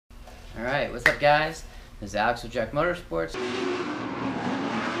Alright, what's up guys? This is Alex with Jack Motorsports.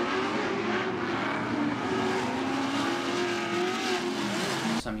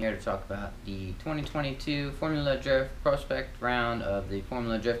 So I'm here to talk about the 2022 Formula Drift Prospect round of the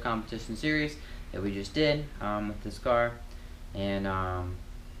Formula Drift Competition Series that we just did with this car. And I'll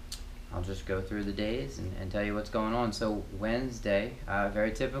just go through the days and tell you what's going on. So Wednesday,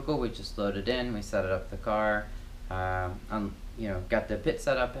 very typical, we just loaded in, we set up the car, got the pit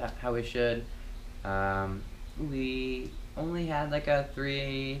set up how we should. We only had like a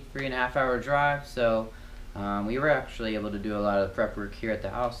three and a half hour drive, so we were actually able to do a lot of prep work here at the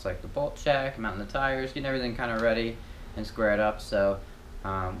house, like the bolt check, mounting the tires, getting everything kind of ready and squared up. So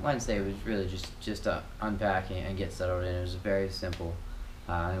Wednesday was really just unpacking and get settled in. It was very simple,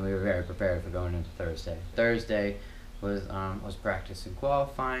 and we were very prepared for going into Thursday. Thursday was practice and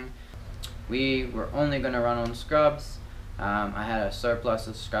qualifying. We were only going to run on scrubs. I had a surplus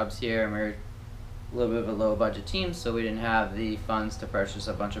of scrubs here, and we were a little bit of a low budget team, so we didn't have the funds to purchase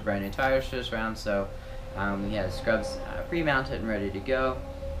a bunch of brand new tires for this round. So we had scrubs pre-mounted and ready to go.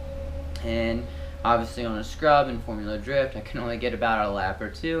 And obviously on a scrub in Formula Drift, I can only get about a lap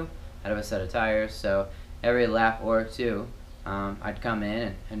or two out of a set of tires. So every lap or two, I'd come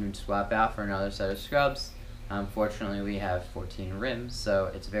in and swap out for another set of scrubs. Fortunately, we have 14 rims,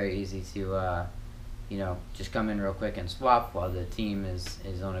 so it's very easy to just come in real quick and swap while the team is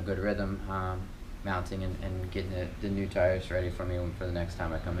on a good rhythm, mounting and getting the new tires ready for me for the next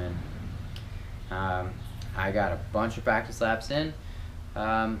time I come in. I got a bunch of practice laps in.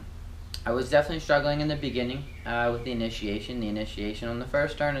 I was definitely struggling in the beginning with the initiation. The initiation on the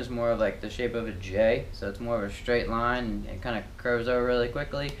first turn is more of like the shape of a J, so it's more of a straight line and it kind of curves over really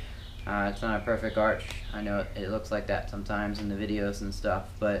quickly. It's not a perfect arch. I know it looks like that sometimes in the videos and stuff,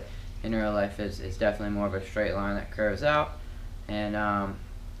 but in real life it's definitely more of a straight line that curves out. And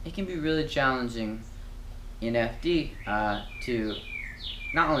it can be really challenging in FD to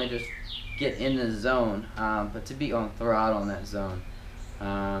not only just get in the zone, but to be on throttle in that zone.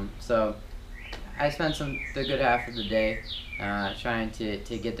 So I spent the good half of the day trying to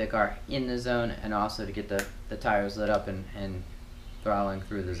get the car in the zone and also to get the tires lit up and throttling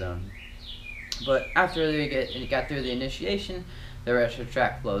through the zone. But after we got through the initiation, the rest of the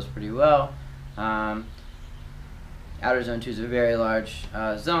track flows pretty well. Outer Zone 2 is a very large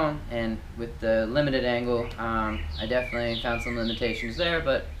zone, and with the limited angle, I definitely found some limitations there,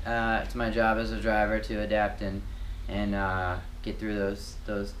 but it's my job as a driver to adapt and get through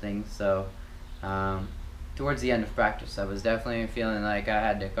those things. So towards the end of practice, I was definitely feeling like I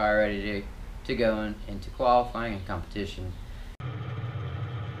had the car ready to go into qualifying and competition.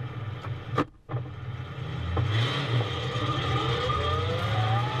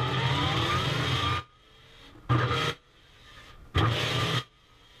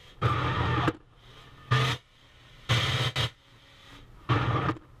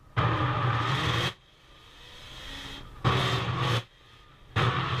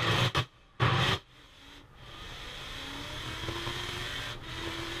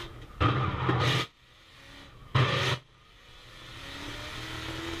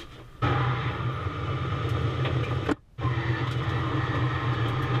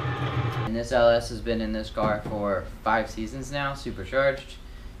 And this LS has been in this car for 5 seasons now, supercharged,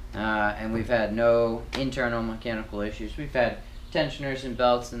 and we've had no internal mechanical issues. We've had tensioners and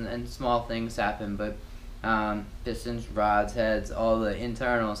belts and small things happen, but pistons, rods, heads, all the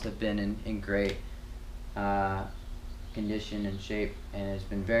internals have been in great condition and shape, and it's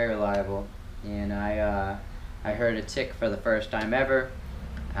been very reliable. And I heard a tick for the first time ever.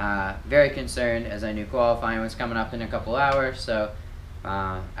 Very concerned, as I knew qualifying was coming up in a couple hours, so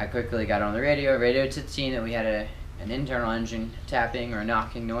I quickly got on the radioed to the team that we had an internal engine tapping or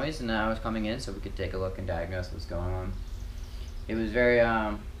knocking noise, and I was coming in so we could take a look and diagnose what's going on. It was very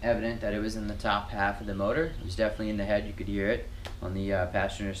evident that it was in the top half of the motor. It was definitely in the head. You could hear it on the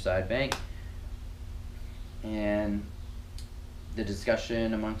passenger side bank. And the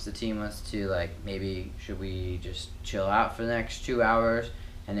discussion amongst the team was to maybe should we just chill out for the next 2 hours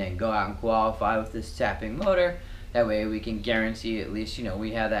and then go out and qualify with this tapping motor. That way we can guarantee at least,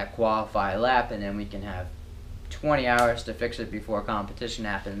 we have that qualify lap, and then we can have 20 hours to fix it before competition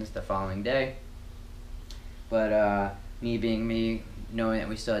happens the following day. But me being me, knowing that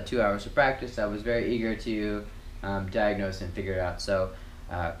we still had 2 hours of practice, I was very eager to diagnose and figure it out. So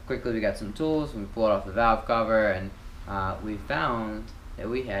quickly we got some tools, and we pulled off the valve cover, and we found that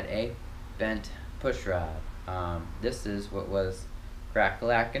we had a bent push rod. This is what was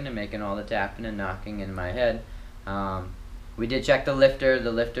crack-a-lacking and making all the tapping and knocking in my head. We did check the lifter.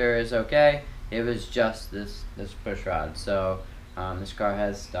 The lifter is okay. It was just this push rod. So This car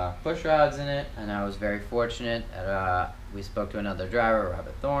has stock push rods in it, and I was very fortunate. We spoke to another driver,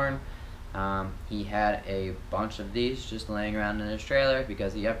 Robert Thorne. He had a bunch of these just laying around in his trailer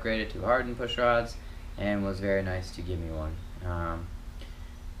because he upgraded to hardened push rods and was very nice to give me one. I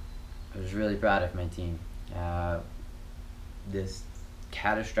was really proud of my team. This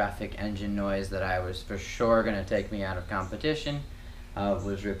catastrophic engine noise that I was for sure going to take me out of competition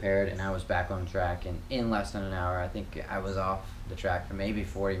was repaired, and I was back on track, and in less than an hour. I think I was off the track for maybe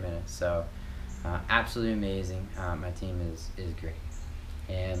 40 minutes, so absolutely amazing. My team is great,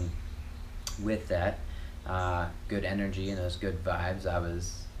 and with that good energy and those good vibes, I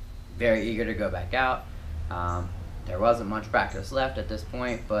was very eager to go back out. There wasn't much practice left at this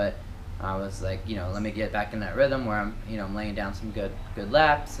point, but I was like, let me get back in that rhythm where I'm laying down some good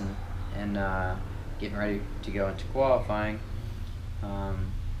laps and getting ready to go into qualifying.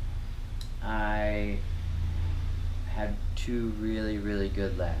 I had 2 really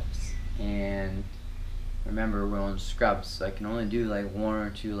good laps, and remember, we're on scrubs, so I can only do like 1 or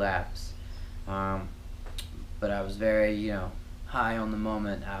 2 laps. But I was very, high on the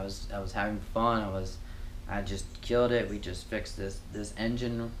moment. I was having fun. I just killed it. We just fixed this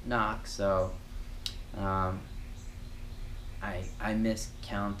engine knock, so I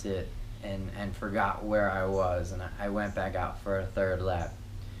miscounted and forgot where I was, and I went back out for a 3rd lap.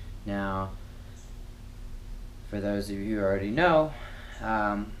 Now, for those of you who already know,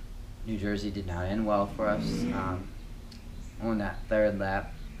 New Jersey did not end well for us. On that 3rd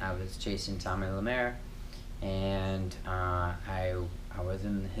lap, I was chasing Tommy Lemaire, and I was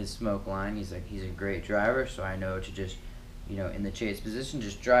in his smoke line. He's a great driver, so I know to just, in the chase position,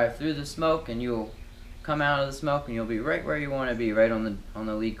 just drive through the smoke, and you'll come out of the smoke, and you'll be right where you want to be, right on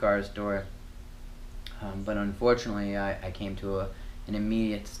the lead car's door. But unfortunately, I came to an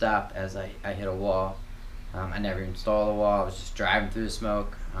immediate stop as I hit a wall. I never installed the wall. I was just driving through the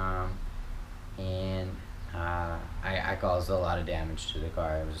smoke, and I caused a lot of damage to the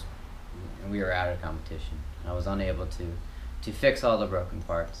car. We were out of competition. I was unable to fix all the broken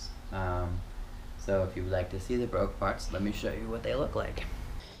parts. So if you would like to see the broken parts, let me show you what they look like.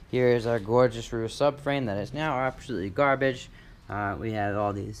 Here is our gorgeous rear subframe that is now absolutely garbage. We have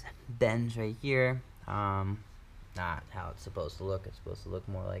all these bends right here. Not how it's supposed to look. It's supposed to look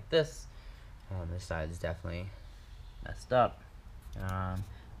more like this. This side is definitely messed up. A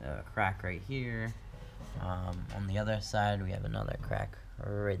crack right here. On the other side, we have another crack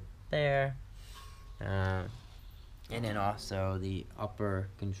right there. And then also the upper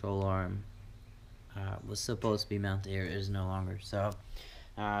control arm was supposed to be mounted here. It is no longer. So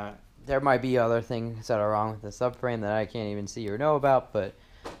there might be other things that are wrong with the subframe that I can't even see or know about, but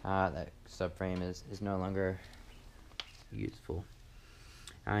that subframe is no longer useful.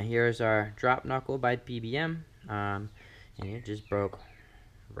 Here's our drop knuckle by PBM, and it just broke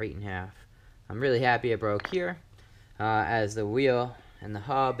right in half. I'm really happy it broke here, as the wheel and the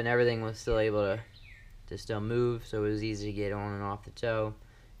hub and everything was still able to still move, so it was easy to get on and off the toe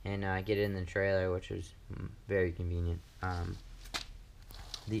and get it in the trailer, which was very convenient.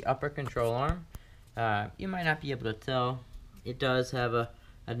 The upper control arm, you might not be able to tell. It does have a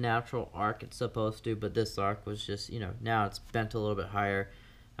natural arc it's supposed to, but this arc was just, now it's bent a little bit higher.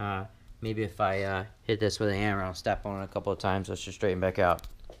 Maybe if I hit this with a hammer, I'll step on it a couple of times, so it should straighten back out,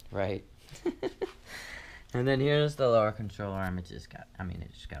 right? And then here's the lower control arm. It just got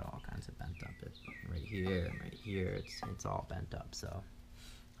all kinds of bent up. Right here and right here, it's all bent up. So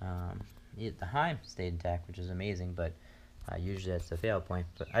the Heim stayed intact, which is amazing, but usually that's the fail point.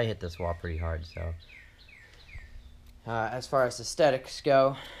 But I hit this wall pretty hard, so. As far as aesthetics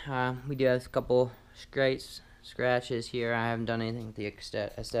go, we do have a couple scratches here. I haven't done anything with the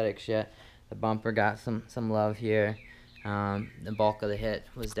aesthetics yet. The bumper got some love here. The bulk of the hit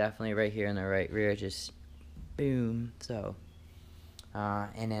was definitely right here in the right rear, just boom. So,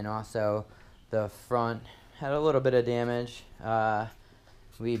 and then also the front had a little bit of damage.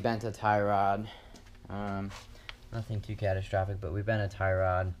 We bent a tie rod. Nothing too catastrophic, but we bent a tie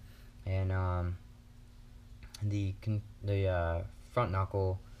rod, and the front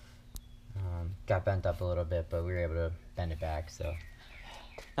knuckle got bent up a little bit, but we were able to bend it back, so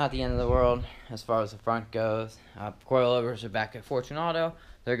not the end of the world as far as the front goes. Coilovers are back at Fortune Auto.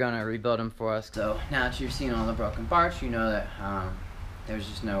 They're going to rebuild them for us, so now that you've seen all the broken parts, you know that there's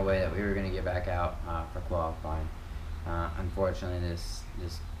just no way that we were going to get back out for qualifying. Unfortunately, this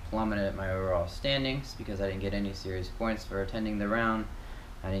plummeted my overall standings because I didn't get any series points for attending the round.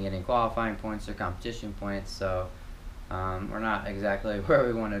 I didn't get any qualifying points or competition points, so we're not exactly where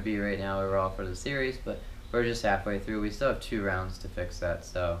we want to be right now overall for the series, but we're just halfway through. We still have 2 rounds to fix that,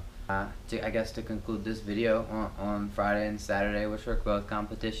 so I guess to conclude this video, on Friday and Saturday, which were both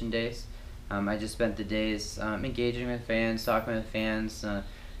competition days, I just spent the days engaging with fans, talking with fans,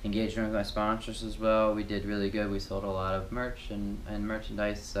 engaging with my sponsors as well. We did really good. We sold a lot of merch and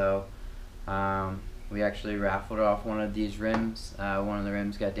merchandise. So we actually raffled off one of these rims. One of the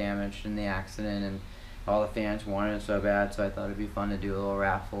rims got damaged in the accident, and all the fans wanted it so bad, so I thought it'd be fun to do a little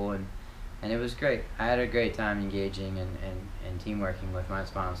raffle, and it was great. I had a great time engaging and team working with my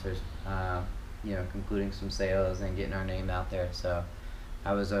sponsors, concluding some sales and getting our name out there. So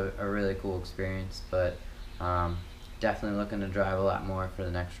that was a really cool experience, but definitely looking to drive a lot more for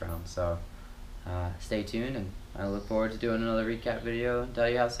the next round. So stay tuned, and I look forward to doing another recap video and tell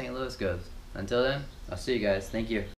you how St. Louis goes. Until then, I'll see you guys. Thank you.